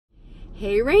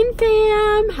Hey Rain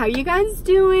fam, how you guys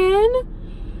doing?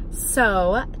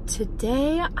 So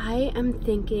today I am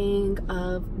thinking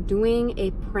of doing a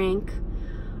prank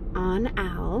on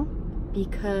Al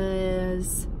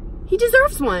because he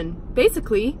deserves one,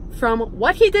 basically, from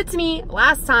what he did to me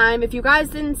last time. If you guys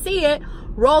didn't see it,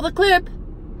 roll the clip.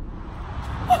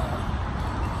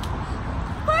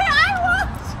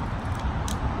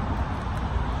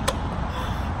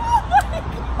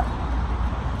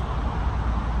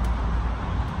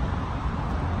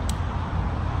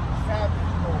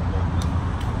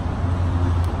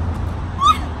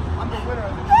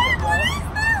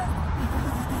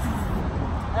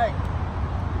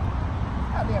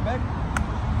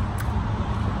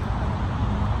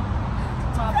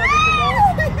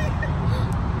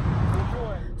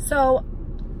 So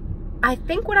I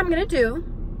think what I'm gonna do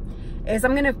is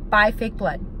I'm gonna buy fake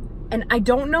blood, and I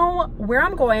don't know where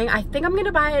I'm going. I think I'm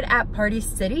gonna buy it at Party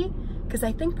City because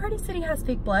I think Party City has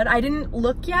fake blood. I didn't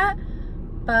look yet,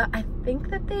 but I think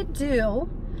that they do.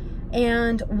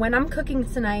 And when I'm cooking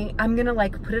tonight, I'm gonna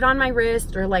like put it on my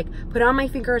wrist or like put it on my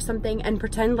finger or something and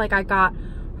pretend like I got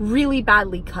really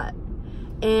badly cut.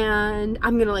 And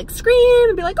I'm gonna like scream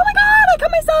and be like, oh my God, I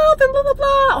cut myself and blah, blah,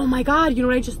 blah. Oh my God, you know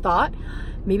what I just thought?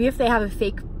 Maybe if they have a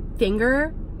fake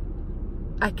finger,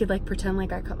 I could like pretend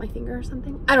like I cut my finger or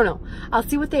something. I don't know. I'll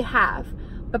see what they have.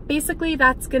 But basically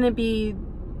that's gonna be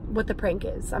what the prank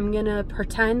is. I'm gonna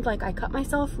pretend like I cut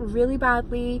myself really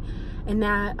badly and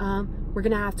that we're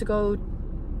gonna have to go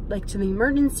like to the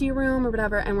emergency room or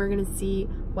whatever, and we're gonna see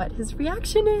what his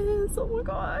reaction is. Oh my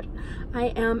God. I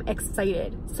am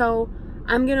excited. So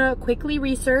I'm gonna quickly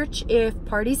research if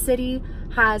Party City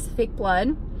has fake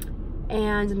blood,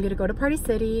 and I'm gonna go to Party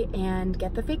City and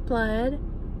get the fake blood.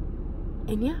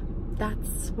 And yeah,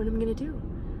 that's what I'm gonna do.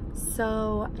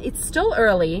 So it's still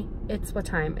early. It's what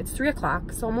time? It's 3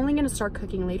 o'clock. So I'm only gonna start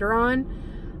cooking later on.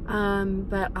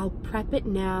 But I'll prep it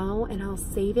now and I'll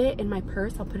save it in my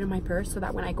purse. I'll put it in my purse so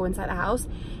that when I go inside the house,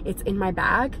 it's in my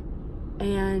bag.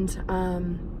 And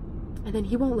then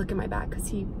he won't look in my bag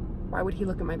because why would he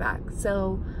look in my bag?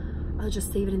 So I'll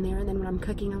just save it in there, and then when I'm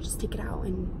cooking, I'll just take it out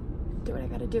and do what I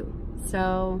gotta do.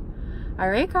 So, all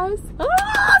right guys,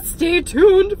 stay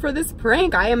tuned for this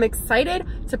prank. I am excited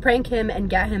to prank him and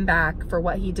get him back for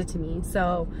what he did to me.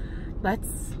 So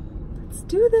let's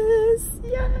do this.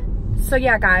 Yeah. So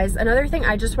yeah guys, another thing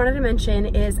I just wanted to mention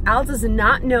is Al does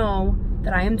not know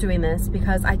that I am doing this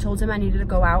because I told him I needed to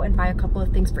go out and buy a couple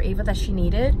of things for Ava that she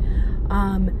needed.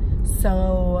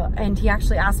 And he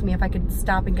actually asked me if I could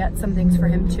stop and get some things for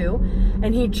him too.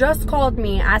 And he just called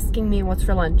me asking me what's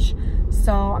for lunch.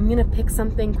 So I'm gonna pick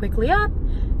something quickly up,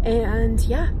 and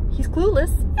yeah, he's clueless.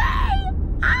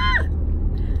 Yay! Ah!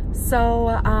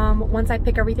 So once I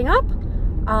pick everything up,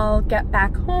 I'll get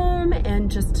back home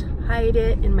and just hide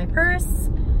it in my purse.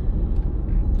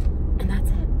 And that's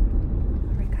it.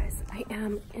 All right guys, I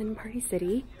am in Party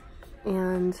City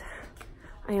and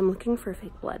I am looking for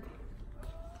fake blood.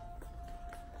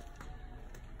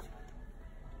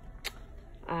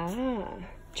 Ah,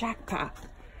 jackpot.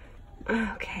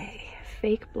 Okay,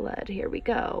 fake blood, here we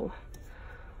go.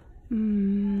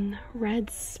 Red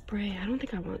spray, I don't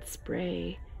think I want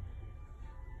spray.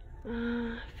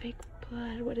 Fake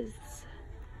blood, what is,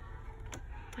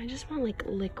 I just want like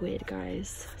liquid,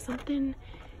 guys. Something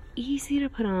easy to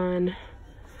put on.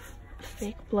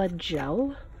 Fake blood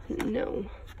gel? No.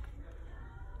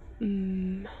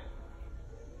 Basic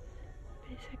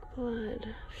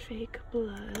blood, fake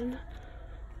blood.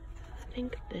 I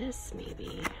think this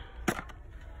maybe.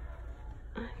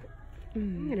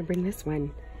 I'm gonna bring this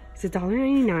one. It's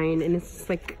 $1.99 and it's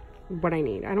like what I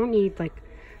need. I don't need like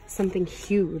something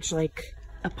huge like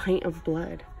a pint of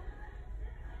blood.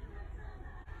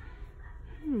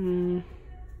 Yeah,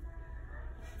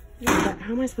 but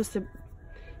how am I supposed to,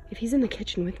 if he's in the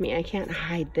kitchen with me, I can't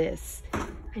hide this.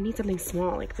 I need something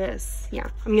small like this. Yeah,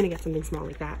 I'm gonna get something small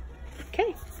like that.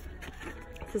 Okay,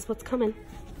 this is what's coming.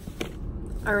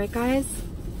 All right guys,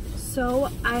 so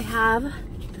I have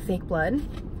the fake blood.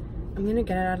 I'm gonna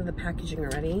get it out of the packaging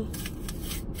already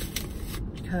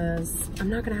because I'm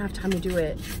not gonna have time to do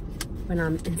it when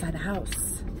I'm inside the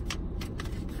house.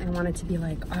 I want it to be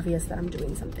like obvious that I'm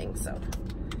doing something, so.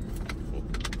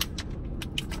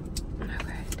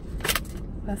 Okay.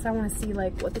 Plus I wanna see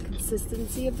like what the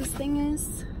consistency of this thing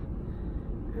is.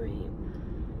 All right.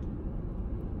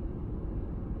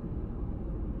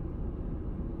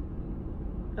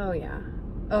 Oh yeah.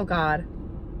 Oh God.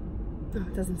 Oh,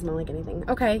 it doesn't smell like anything.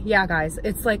 Okay, yeah guys,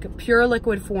 it's like pure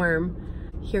liquid form.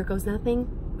 Here goes nothing.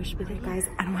 Wish me luck, guys.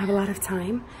 I don't have a lot of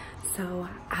time. So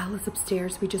Al is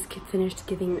upstairs. We just finished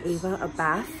giving Ava a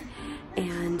bath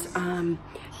And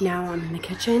now I'm in the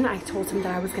kitchen. I told him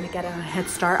that I was gonna get a head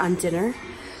start on dinner.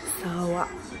 So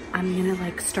I'm gonna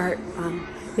like start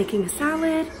making a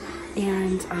salad,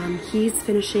 and he's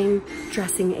finishing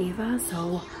dressing Ava.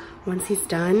 So once he's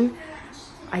done,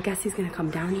 I guess he's gonna come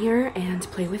down here and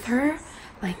play with her,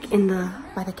 like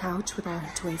by the couch with all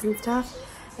her toys and stuff.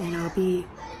 And I'll be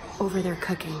over there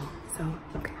cooking, so,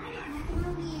 okay.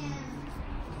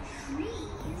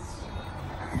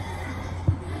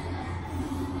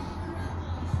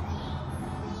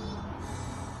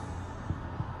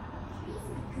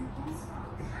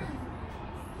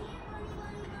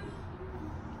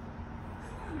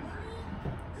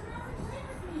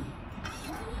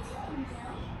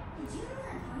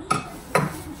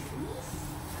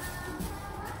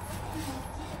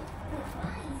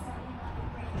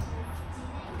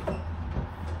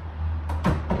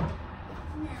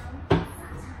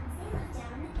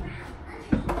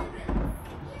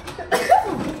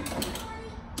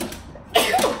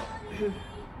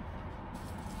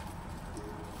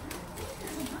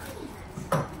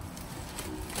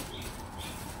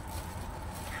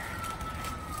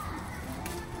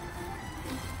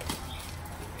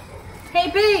 Hey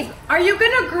babe, are you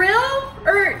gonna grill,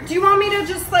 or do you want me to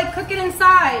just like cook it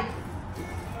inside?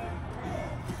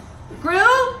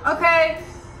 Grill? Okay.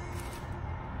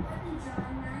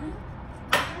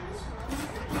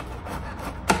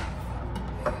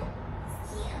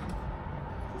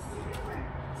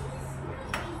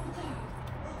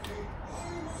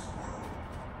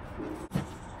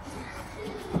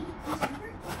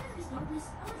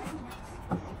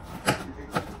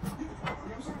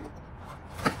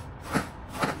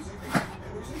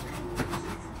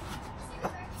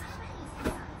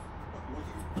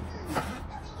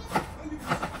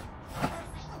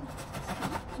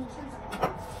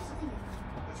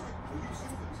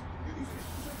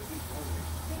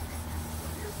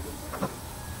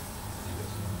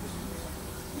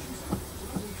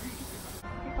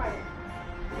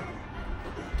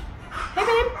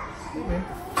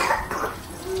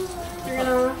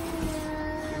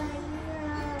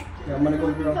 I'm gonna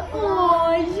go grill.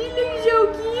 Oh, she looks so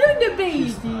cute, the baby.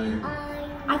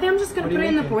 I think I'm just gonna put it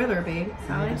in the broiler, babe.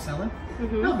 Salad?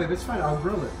 Mm-hmm. No, babe, it's fine. I'll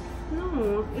grill it.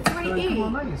 No, it's already Come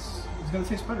on, nice. It's gonna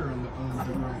taste better on the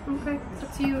grill. Okay, it's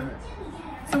up to you.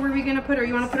 So where are we gonna put her?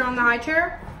 You wanna put her on the high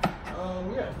chair?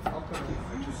 Yeah, I'll put it on the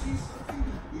high chair.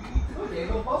 Okay,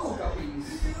 go bubble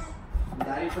guppies.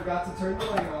 Daddy forgot to turn the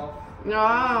light off.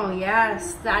 Oh,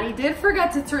 yes. Daddy did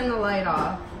forget to turn the light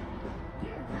off.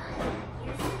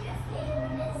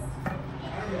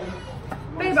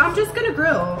 Babe, I'm just gonna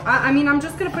grill. I mean, I'm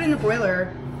just gonna put it in the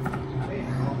broiler.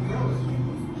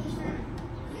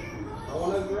 I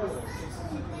wanna grill it.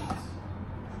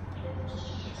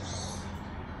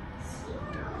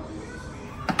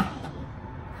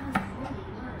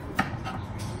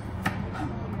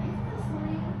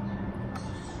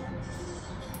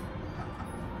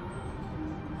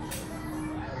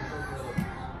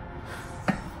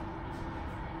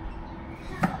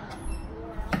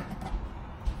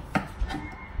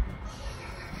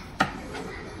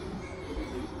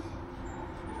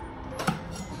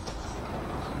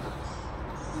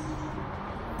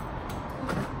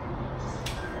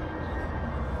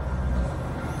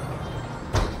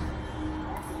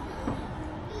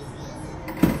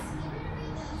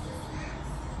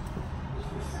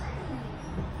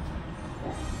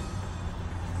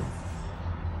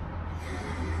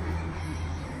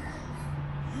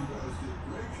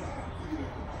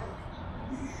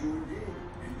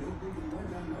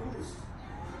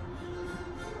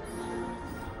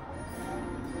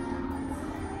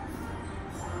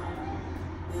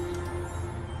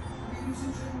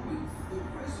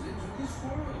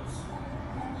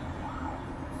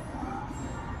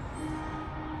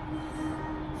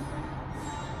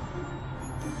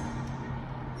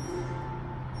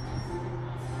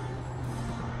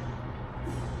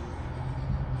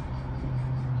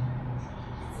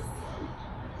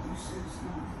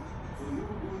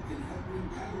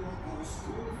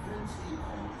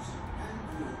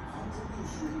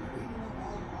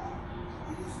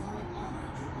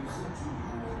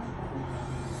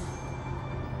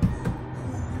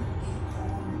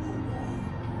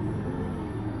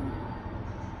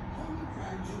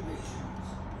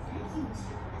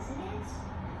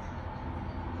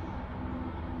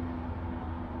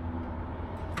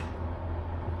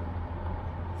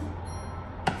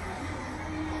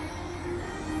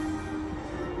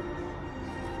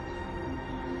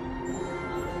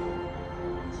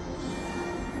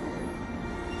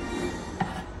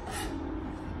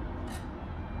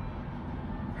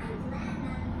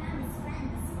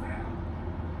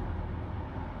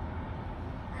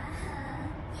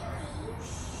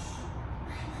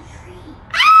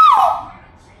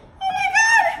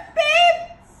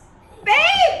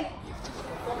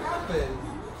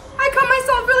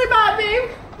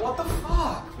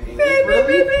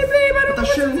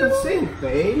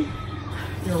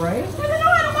 right? No, I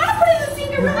don't want to put it in the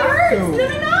sink. It really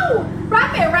hurts. No.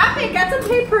 Wrap it. Get some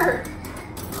paper.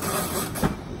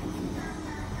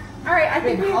 All right, I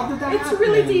think it's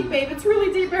really deep, babe. It's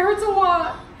really deep. It hurts a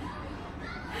lot.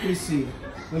 Let me see.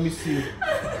 Oh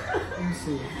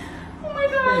my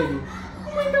god. Baby.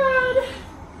 Oh my god.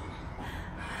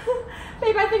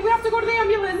 Babe, I think we have to go to the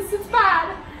ambulance. It's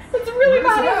bad. It's really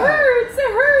bad. It hurts.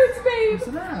 It hurts, babe.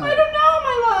 I don't know,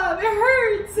 my love. It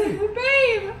hurts.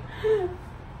 Babe.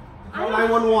 Call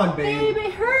 911, babe. Babe,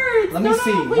 it hurts. Let me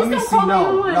see. Let me see.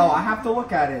 No, I have to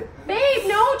look at it. Babe,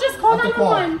 no, just call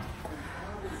 911.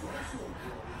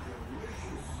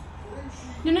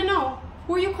 No.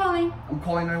 Who are you calling? I'm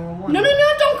calling 911. No,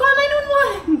 don't call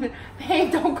 911.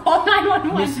 Babe, don't call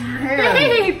 911.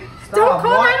 Babe, stop. Don't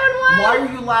call 911. Why are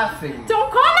you laughing?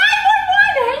 Don't call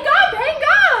 911. Hang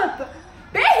up.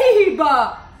 Babe.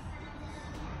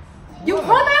 You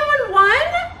call 911?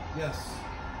 Yes.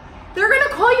 They're going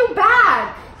to call you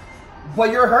back.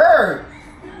 But you're hurt.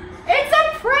 It's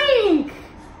a prank.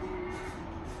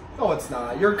 No, it's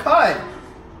not. You're cut.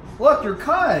 Look, you're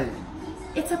cut.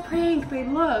 It's a prank,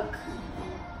 babe. Look.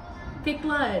 Fake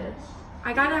blood.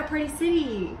 I got it at Party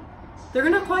City. They're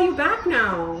gonna call you back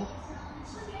now.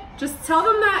 Just tell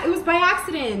them that it was by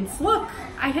accident. Look,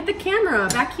 I hit the camera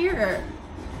back here.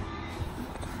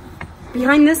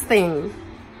 Behind this thing.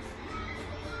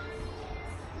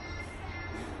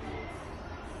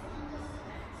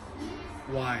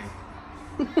 Why?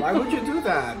 Why would you do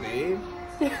that, babe?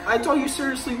 I thought you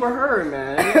seriously were hurt,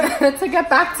 man. To get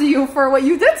back to you for what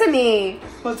you did to me.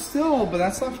 But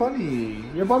that's not funny.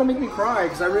 You're about to make me cry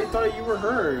because I really thought you were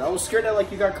hurt. I was scared that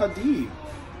like you got cut deep.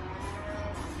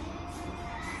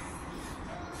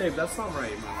 Babe, that's not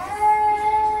right, man.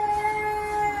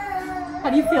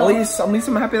 How do you feel? At least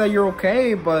I'm happy that you're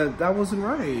okay, but that wasn't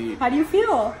right. How do you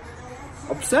feel?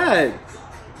 Upset.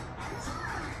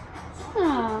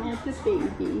 Oh, it's a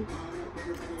baby.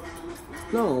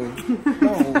 No.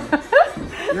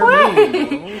 You're Why? mean,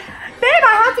 bro. Babe, I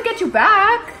have to get you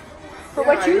back for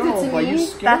what you did to me.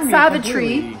 That's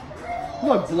savagery.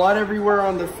 Look, blood everywhere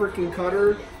on the freaking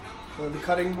cutter, on the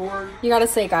cutting board. You gotta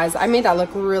say, guys, I made that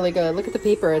look really good. Look at the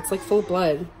paper. It's like full of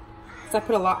blood. Because I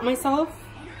put a lot on myself.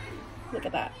 Look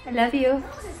at that. I love you.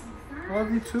 I love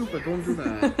you too, but don't do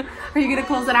that. Are you gonna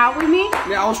close it out with me?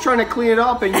 Yeah, I was trying to clean it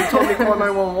up and you told me call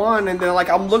 911 and then like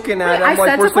I'm looking at it, I'm I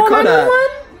like, where's the cut at?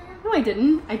 No, I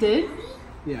didn't. I did?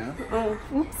 Yeah. Oh,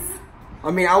 oops.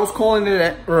 I mean, I was calling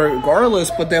it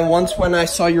regardless, but then once when I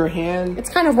saw your hand,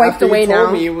 it's kind of wiped away now.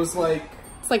 Me, it was like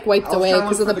it's like wiped away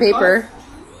because of the paper.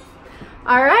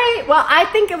 All right. Well, I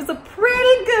think it was a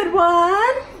pretty good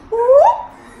one. Ooh,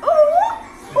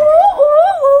 ooh, ooh, ooh,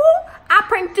 ooh. I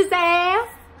pranked his ass.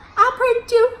 I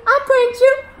pranked you.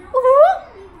 Ooh,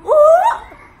 ooh,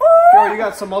 ooh. Girl, you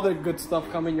got some other good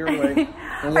stuff coming your way.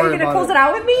 Are you gonna close it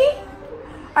out with me?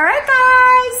 All right,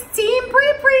 guys, Team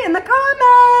Pre in the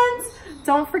comments.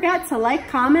 Don't forget to like,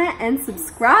 comment, and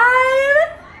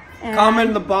subscribe. And comment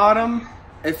in the bottom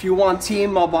if you want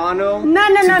Team Albano. No.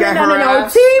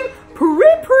 Ass. Team Pre.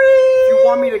 If you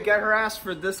want me to get her ass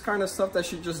for this kind of stuff that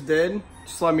she just did,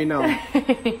 just let me know.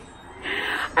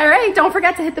 All right, don't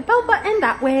forget to hit the bell button.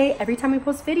 That way, every time we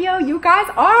post video, you guys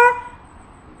are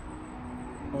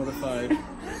notified.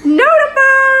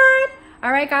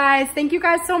 All right, guys. Thank you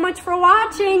guys so much for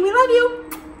watching. We love you.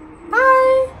 Bye.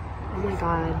 Oh my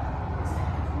God.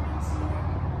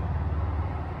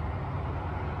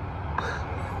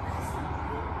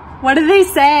 What did they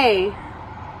say?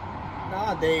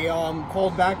 Nah, they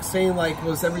called back saying like,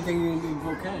 was everything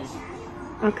okay?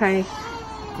 Okay.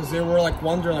 Because they were like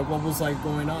wondering like what was like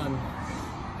going on.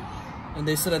 And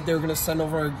they said that they were gonna send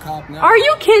over a cop now. Are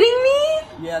you kidding me?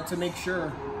 Yeah, to make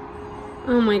sure.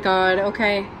 Oh my God,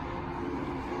 okay.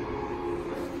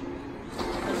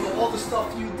 All the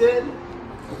stuff you did.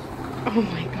 Oh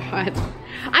my God.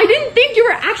 I didn't think you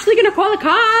were actually gonna call the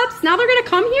cops. Now they're gonna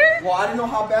come here? Well, I didn't know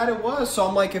how bad it was, so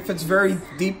I'm like, if it's very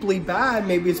deeply bad,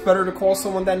 maybe it's better to call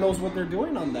someone that knows what they're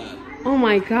doing on that. Oh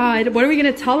my God, what are we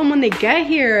gonna tell them when they get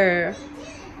here?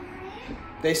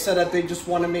 They said that they just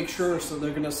want to make sure, so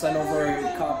they're gonna send over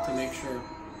a cop to make sure.